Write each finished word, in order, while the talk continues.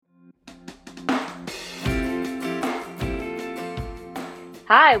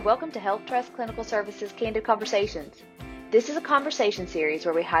Hi, welcome to Health Trust Clinical Services Candid Conversations. This is a conversation series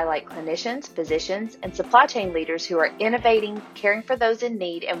where we highlight clinicians, physicians, and supply chain leaders who are innovating, caring for those in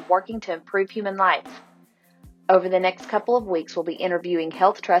need, and working to improve human life. Over the next couple of weeks, we'll be interviewing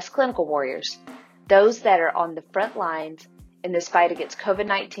Health Trust clinical warriors, those that are on the front lines in this fight against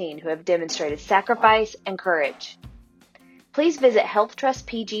COVID-19 who have demonstrated sacrifice and courage. Please visit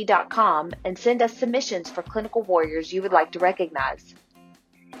healthtrustpg.com and send us submissions for clinical warriors you would like to recognize.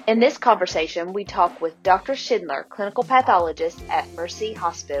 In this conversation, we talk with Dr. Schindler, clinical pathologist at Mercy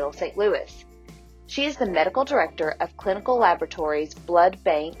Hospital, St. Louis. She is the medical director of Clinical Laboratories, Blood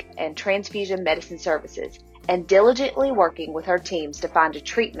Bank, and Transfusion Medicine Services, and diligently working with her teams to find a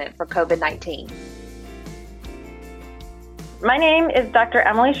treatment for COVID-19. My name is Dr.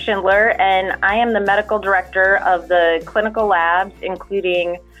 Emily Schindler, and I am the medical director of the clinical labs,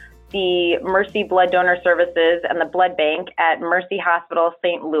 including the Mercy Blood Donor Services and the Blood Bank at Mercy Hospital,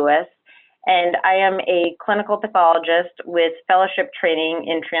 St. Louis. And I am a clinical pathologist with fellowship training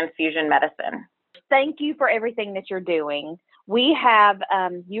in transfusion medicine. Thank you for everything that you're doing. We have,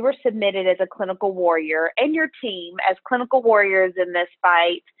 you were submitted as a clinical warrior and your team as clinical warriors in this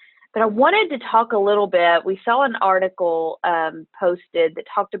fight. But I wanted to talk a little bit. We saw an article posted that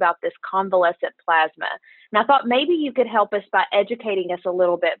talked about this convalescent plasma. And I thought maybe you could help us by educating us a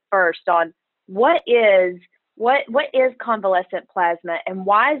little bit first on what is convalescent plasma and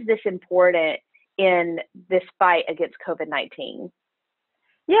why is this important in this fight against COVID-19?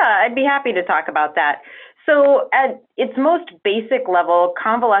 Yeah, I'd be happy to talk about that. So at its most basic level,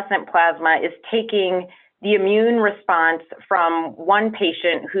 convalescent plasma is taking the immune response from one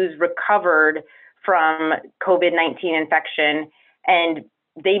patient who's recovered from COVID-19 infection, and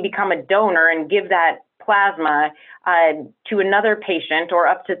they become a donor and give that plasma to another patient or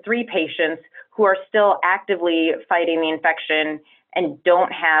up to 3 patients who are still actively fighting the infection and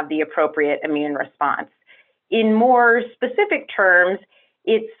don't have the appropriate immune response. In more specific terms,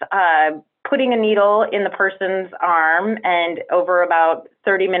 it's putting a needle in the person's arm, and over about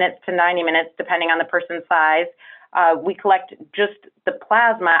 30 minutes to 90 minutes, depending on the person's size, we collect just the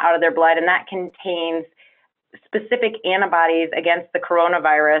plasma out of their blood, and that contains specific antibodies against the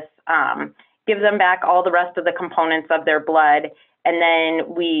coronavirus, give them back all the rest of the components of their blood, and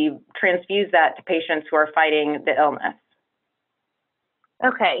then we transfuse that to patients who are fighting the illness.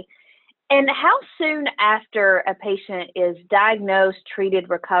 Okay. And how soon after a patient is diagnosed, treated,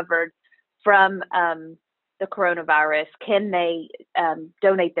 recovered from the coronavirus can they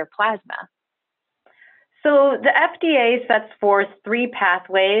donate their plasma? So the FDA sets forth 3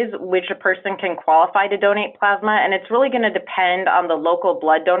 pathways which a person can qualify to donate plasma, and it's really going to depend on the local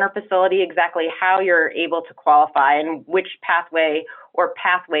blood donor facility exactly how you're able to qualify and which pathway or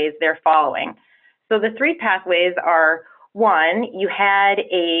pathways they're following. So the 3 pathways are: 1, you had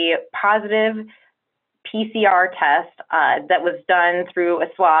a positive PCR test that was done through a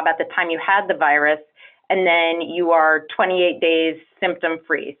swab at the time you had the virus, and then you are 28 days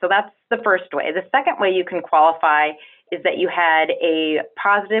symptom-free. So that's the first way. The second way you can qualify is that you had a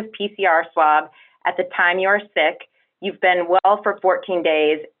positive PCR swab at the time you are sick, you've been well for 14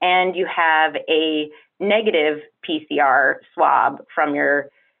 days, and you have a negative PCR swab from your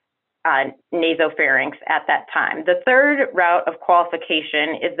nasopharynx at that time. The third route of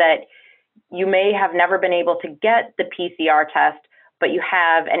qualification is that you may have never been able to get the PCR test, but you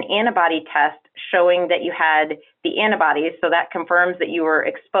have an antibody test showing that you had the antibodies, so that confirms that you were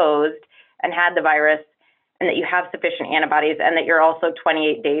exposed and had the virus and that you have sufficient antibodies and that you're also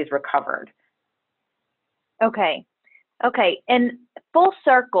 28 days recovered. Okay. And full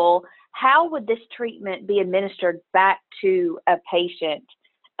circle, how would this treatment be administered back to a patient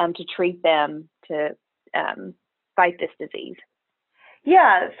to treat them to fight this disease?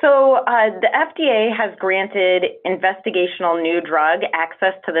 Yeah, so the FDA has granted investigational new drug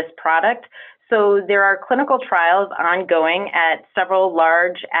access to this product. So there are clinical trials ongoing at several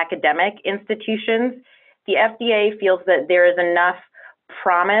large academic institutions. The FDA feels that there is enough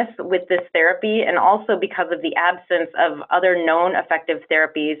promise with this therapy, and also because of the absence of other known effective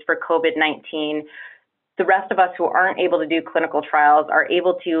therapies for COVID-19, the rest of us who aren't able to do clinical trials are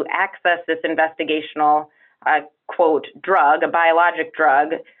able to access this investigational quote, drug, a biologic drug,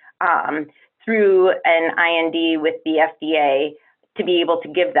 through an IND with the FDA to be able to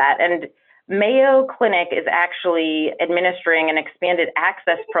give that. And Mayo Clinic is actually administering an expanded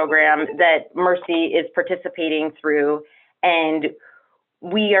access program that Mercy is participating through, and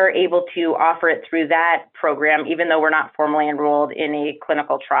we are able to offer it through that program, even though we're not formally enrolled in a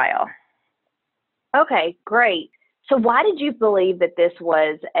clinical trial. Okay, great. So why did you believe that this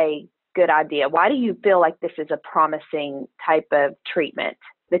was a good idea? Why do you feel like this is a promising type of treatment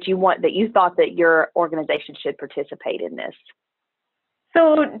that you thought that your organization should participate in this?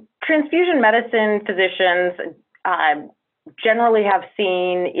 So transfusion medicine physicians generally have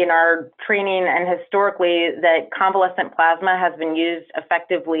seen in our training and historically that convalescent plasma has been used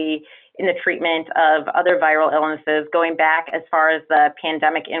effectively in the treatment of other viral illnesses going back as far as the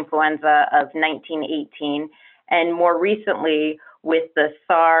pandemic influenza of 1918, and more recently with the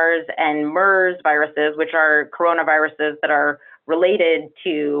SARS and MERS viruses, which are coronaviruses that are related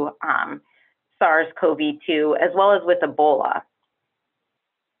to SARS-CoV-2, as well as with Ebola.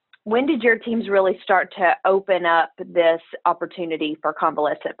 When did your teams really start to open up this opportunity for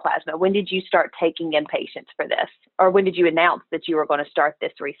convalescent plasma? When did you start taking in patients for this? Or when did you announce that you were going to start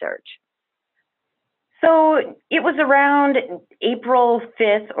this research? So it was around April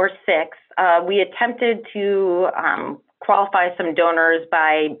 5th or 6th. We attempted to qualify some donors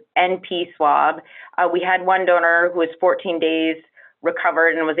by NP swab. We had one donor who was 14 days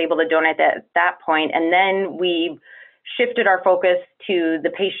recovered and was able to donate at that point. And then we shifted our focus to the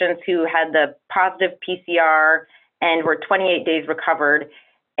patients who had the positive PCR and were 28 days recovered.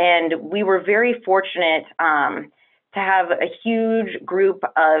 And we were very fortunate to have a huge group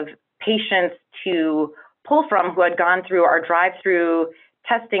of patients to pull from who had gone through our drive-through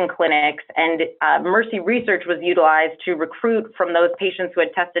testing clinics, and Mercy Research was utilized to recruit from those patients who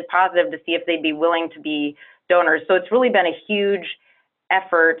had tested positive to see if they'd be willing to be donors. So it's really been a huge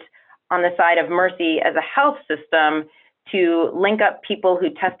effort on the side of Mercy as a health system to link up people who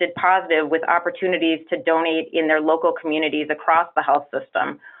tested positive with opportunities to donate in their local communities across the health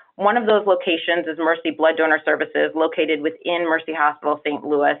system. One of those locations is Mercy Blood Donor Services, located within Mercy Hospital St.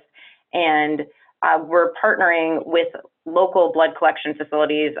 Louis, and we're partnering with local blood collection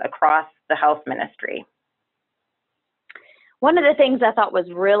facilities across the health ministry. One of the things I thought was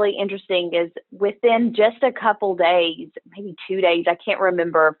really interesting is within just a couple days, maybe 2 days, I can't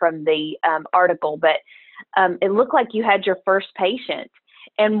remember from the article, but it looked like you had your first patient.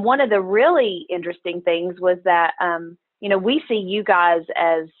 And one of the really interesting things was that, we see you guys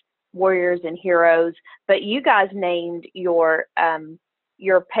as warriors and heroes, but you guys named your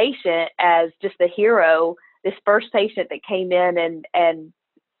patient as just a hero, this first patient that came in and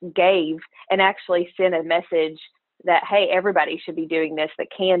gave and actually sent a message that, hey, everybody should be doing this, that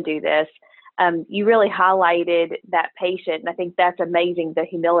can do this. You really highlighted that patient, and I think that's amazing, the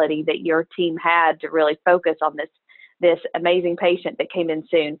humility that your team had to really focus on this amazing patient that came in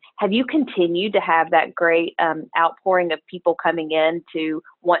soon. Have you continued to have that great outpouring of people coming in to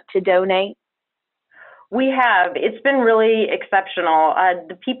want to donate? We have. It's been really exceptional.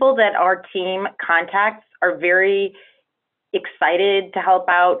 The people that our team contacts are very excited to help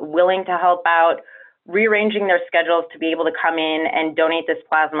out, willing to help out, rearranging their schedules to be able to come in and donate this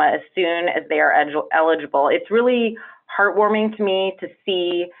plasma as soon as they are eligible. It's really heartwarming to me to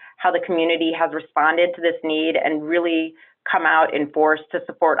see how the community has responded to this need and really come out in force to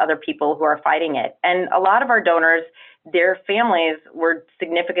support other people who are fighting it. And a lot of our donors, their families were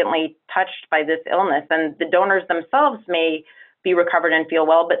significantly touched by this illness, and the donors themselves may be recovered and feel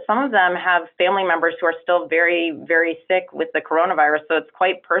well, but some of them have family members who are still very, very sick with the coronavirus, so it's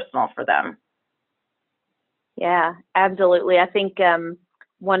quite personal for them. Yeah, absolutely. I think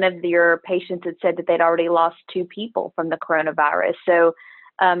one of your patients had said that they'd already lost 2 people from the coronavirus. So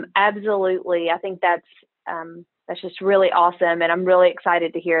absolutely, I think that's just really awesome. And I'm really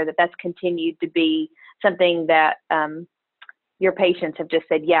excited to hear that that's continued to be something that your patients have just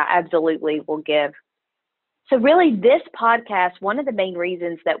said, yeah, absolutely, we'll give. So really this podcast, one of the main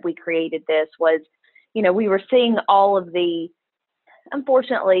reasons that we created this was, we were seeing all of the,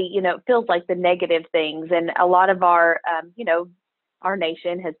 unfortunately, it feels like the negative things. And a lot of our, our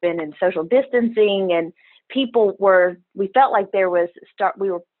nation has been in social distancing, and we felt like we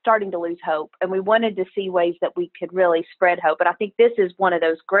were starting to lose hope, and we wanted to see ways that we could really spread hope. And I think this is one of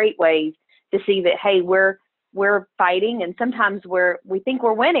those great ways to see that, hey, we're fighting, and sometimes we think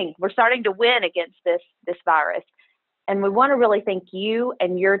we're winning. We're starting to win against this virus. And we want to really thank you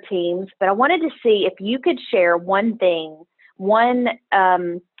and your teams. But I wanted to see if you could share one thing, one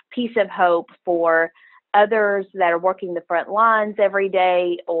piece of hope for others that are working the front lines every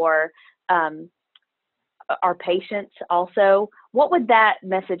day, or our patients also. What would that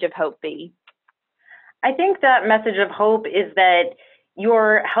message of hope be? I think that message of hope is that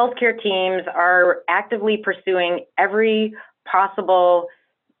your healthcare teams are actively pursuing every possible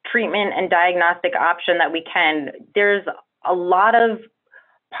treatment and diagnostic option that we can. There's a lot of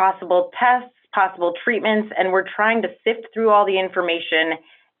possible tests, possible treatments, and we're trying to sift through all the information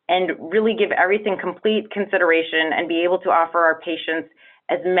and really give everything complete consideration and be able to offer our patients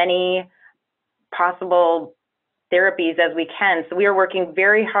as many possible therapies as we can. So we are working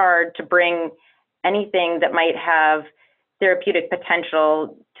very hard to bring anything that might have therapeutic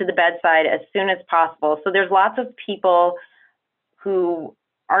potential to the bedside as soon as possible. So there's lots of people who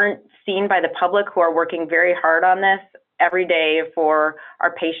aren't seen by the public who are working very hard on this every day for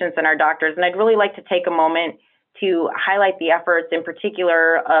our patients and our doctors. And I'd really like to take a moment to highlight the efforts in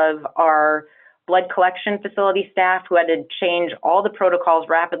particular of our blood collection facility staff who had to change all the protocols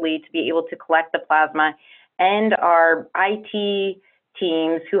rapidly to be able to collect the plasma, and our IT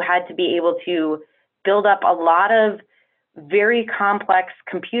teams who had to be able to build up a lot of very complex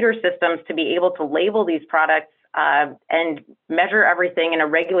computer systems to be able to label these products and measure everything in a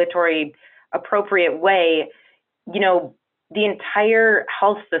regulatory appropriate way. You know, the entire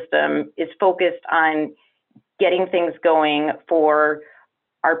health system is focused on getting things going for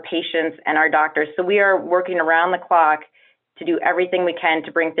our patients and our doctors. So we are working around the clock to do everything we can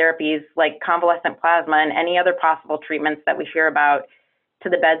to bring therapies like convalescent plasma and any other possible treatments that we hear about to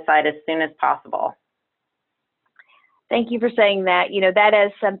the bedside as soon as possible. Thank you for saying that. You know, that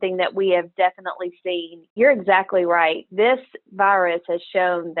is something that we have definitely seen. You're exactly right. This virus has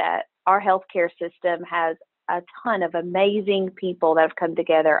shown that our healthcare system has a ton of amazing people that have come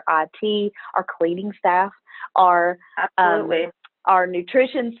together. IT, our cleaning staff, our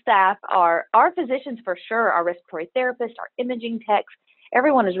nutrition staff, our physicians for sure, our respiratory therapists, our imaging techs.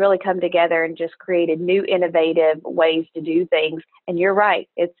 Everyone has really come together and just created new innovative ways to do things. And you're right.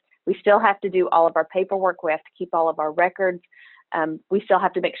 We still have to do all of our paperwork. We have to keep all of our records. We still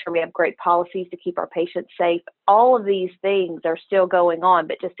have to make sure we have great policies to keep our patients safe. All of these things are still going on,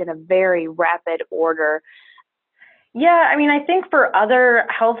 but just in a very rapid order. Yeah, I mean, I think for other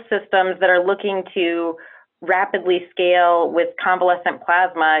health systems that are looking to rapidly scale with convalescent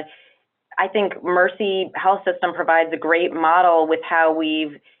plasma, I think Mercy Health System provides a great model with how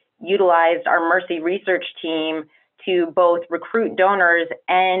we've utilized our Mercy research team to both recruit donors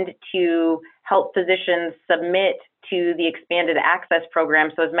and to help physicians submit to the expanded access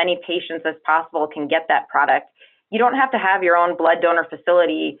program so as many patients as possible can get that product. You don't have to have your own blood donor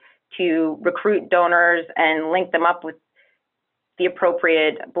facility to recruit donors and link them up with the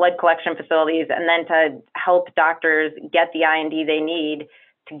appropriate blood collection facilities and then to help doctors get the IND they need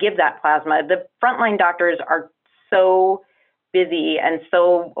to give that plasma. The frontline doctors are so busy and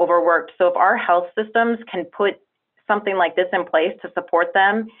so overworked. So if our health systems can put something like this in place to support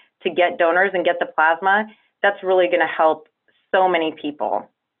them to get donors and get the plasma, that's really going to help so many people.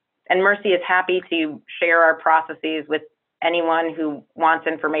 And Mercy is happy to share our processes with anyone who wants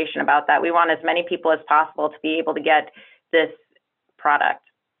information about that. We want as many people as possible to be able to get this product.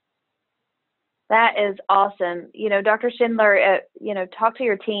 That is awesome. You know, Dr. Schindler, talk to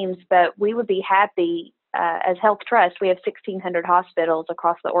your teams, but we would be happy as Health Trust. We have 1,600 hospitals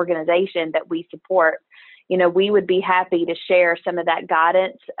across the organization that we support. You know, we would be happy to share some of that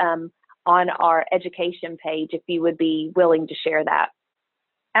guidance on our education page if you would be willing to share that.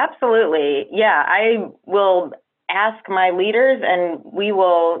 Absolutely. Yeah, I will ask my leaders and we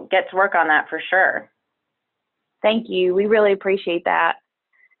will get to work on that for sure. Thank you. We really appreciate that.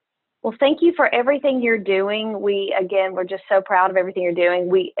 Well, thank you for everything you're doing. We're just so proud of everything you're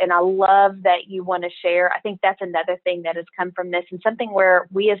doing. And I love that you want to share. I think that's another thing that has come from this, and something where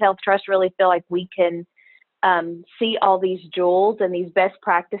we as Health Trust really feel like we can see all these jewels and these best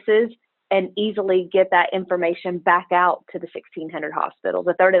practices and easily get that information back out to the 1,600 hospitals,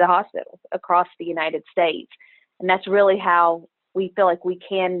 a third of the hospitals across the United States. And that's really how we feel like we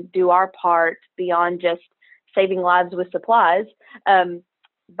can do our part beyond just saving lives with supplies,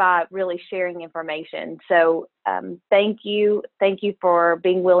 by really sharing information. So thank you. Thank you for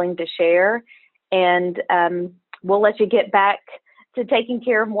being willing to share. And we'll let you get back to taking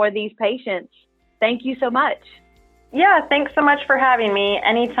care of more of these patients. Thank you so much. Yeah, thanks so much for having me.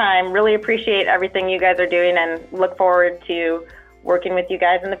 Anytime. Really appreciate everything you guys are doing and look forward to working with you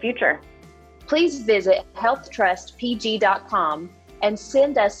guys in the future. Please visit healthtrustpg.com and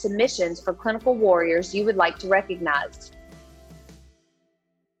send us submissions for clinical warriors you would like to recognize.